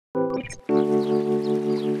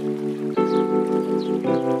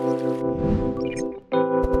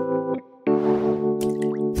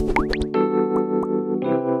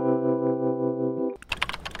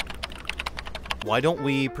Why don't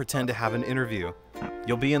we pretend to have an interview?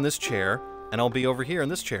 You'll be in this chair, and I'll be over here in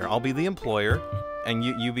this chair. I'll be the employer, and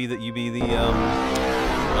you be the all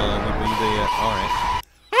right.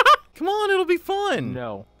 Come on, it'll be fun.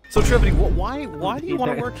 No. So Trevady, why do you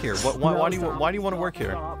want to work here? Why do you want to work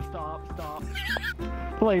here? Stop.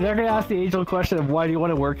 Wait, they're gonna ask the age-old question of why do you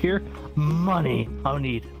want to work here? Money. I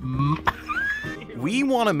need. We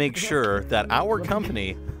want to make sure that our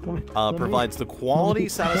company provides the quality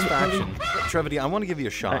satisfaction. Trevady, I want to give you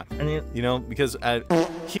a shot. You know, because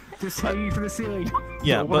just hanging from the ceiling.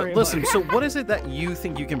 Yeah, but listen. So, what is it that you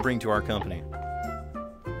think you can bring to our company?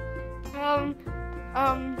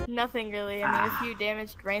 Nothing really. I mean, a few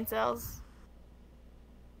damaged brain cells.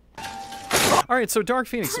 All right, so Dark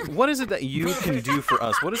Phoenix, what is it that you can do for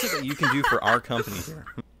us? What is it that you can do for our company here?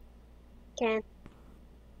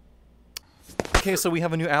 Okay, so we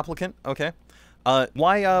have a new applicant. Okay,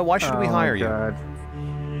 why should we hire you? God.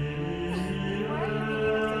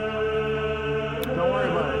 Don't worry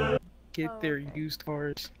about it. Get their used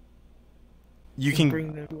cars. You can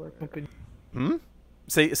bring them to our company. Hmm?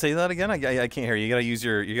 Say that again. I can't hear you. You gotta use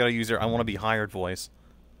your I want to be hired voice.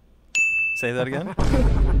 Say that again.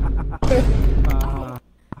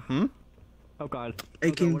 Hmm? Oh God.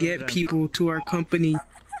 It can get people to our company.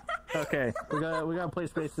 Okay, we gotta place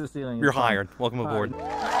space to the ceiling. You're hired. Welcome aboard. Welcome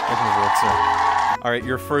aboard, sir. All right,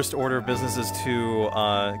 your first order of business is to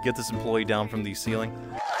get this employee down from the ceiling.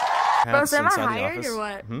 So am I hired or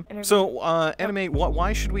what? Hmm? So, Anime,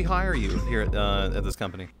 why should we hire you here at this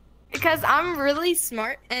company? Because I'm really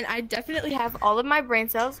smart and I definitely have all of my brain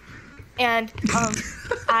cells, and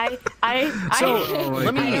I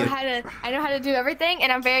know how to do everything,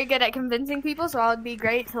 and I'm very good at convincing people. So I would be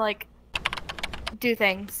great to like do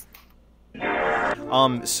things.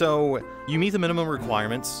 So you meet the minimum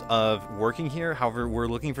requirements of working here. However, we're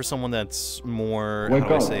looking for someone that's more, how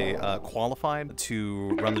do I say, qualified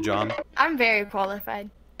to run the job. I'm very qualified.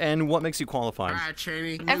 And what makes you qualified?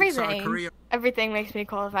 Everything makes me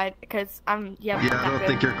qualified because I'm Yeah, I don't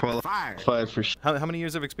think you're qualified for sure. How many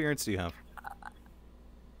years of experience do you have?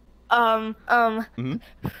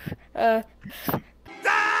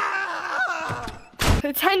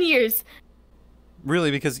 10 years. Really?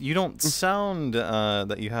 Because you don't sound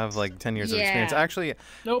that you have like 10 years of experience. Actually,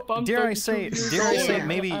 nope, dare I say,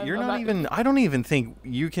 maybe you're not even. I don't even think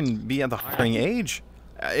you can be at the hiring age.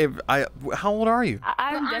 How old are you?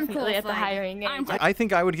 I'm definitely at the hiring age. I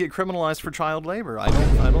think I would get criminalized for child labor. I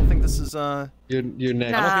don't think this is You're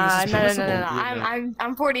next. No.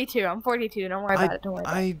 I'm 42. I'm 42. Don't worry about it. Don't worry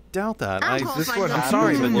about it. I doubt that. I'm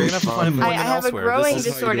sorry, but you're gonna have to find employment I have elsewhere. a growing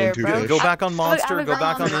disorder, bro. Go back on Monster. Go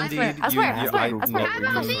back on Indeed. I swear.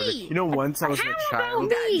 You know, once I was a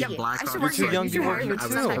child, you're too young to work here I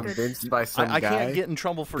was too. convinced by some guy. I can't get in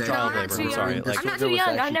trouble for child labor. I'm sorry. I'm not too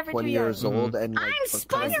young. I'm never too 20 young. years old and like, I'm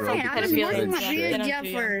Spider-Man. I've been working my beard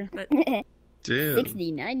Jeffer. Dude.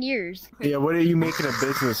 69 years. Yeah, what are you making a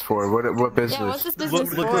business for? What business? Yeah, what's this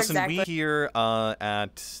business for listen, exactly? we here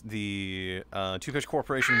at the Two-Fish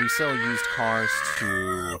Corporation, we sell used cars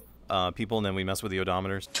to people, and then we mess with the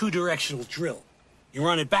odometers. Two-directional drill. You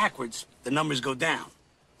run it backwards, the numbers go down.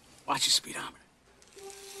 Watch your speedometer.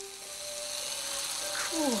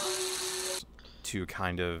 Cool. To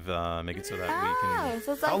kind of make it so that we can.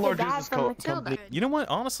 So it's like the dad from Matilda. You know what?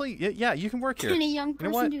 Honestly, yeah, you can work here. Can a young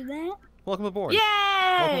person you know what? do that? Welcome aboard. Yay!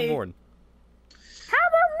 Welcome aboard. How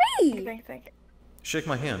about me? Thank. Shake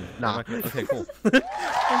my hand. Nah. Okay, cool. Welcome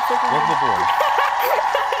aboard.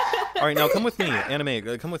 All right, now come with me,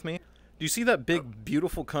 Anime. Come with me. Do you see that big,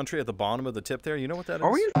 beautiful country at the bottom of the tip there? You know what that is?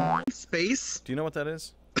 Are we in space? Do you know what that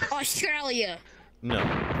is? Australia. No,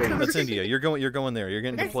 that's India. You're going there. You're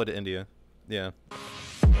getting deployed to India. Yeah.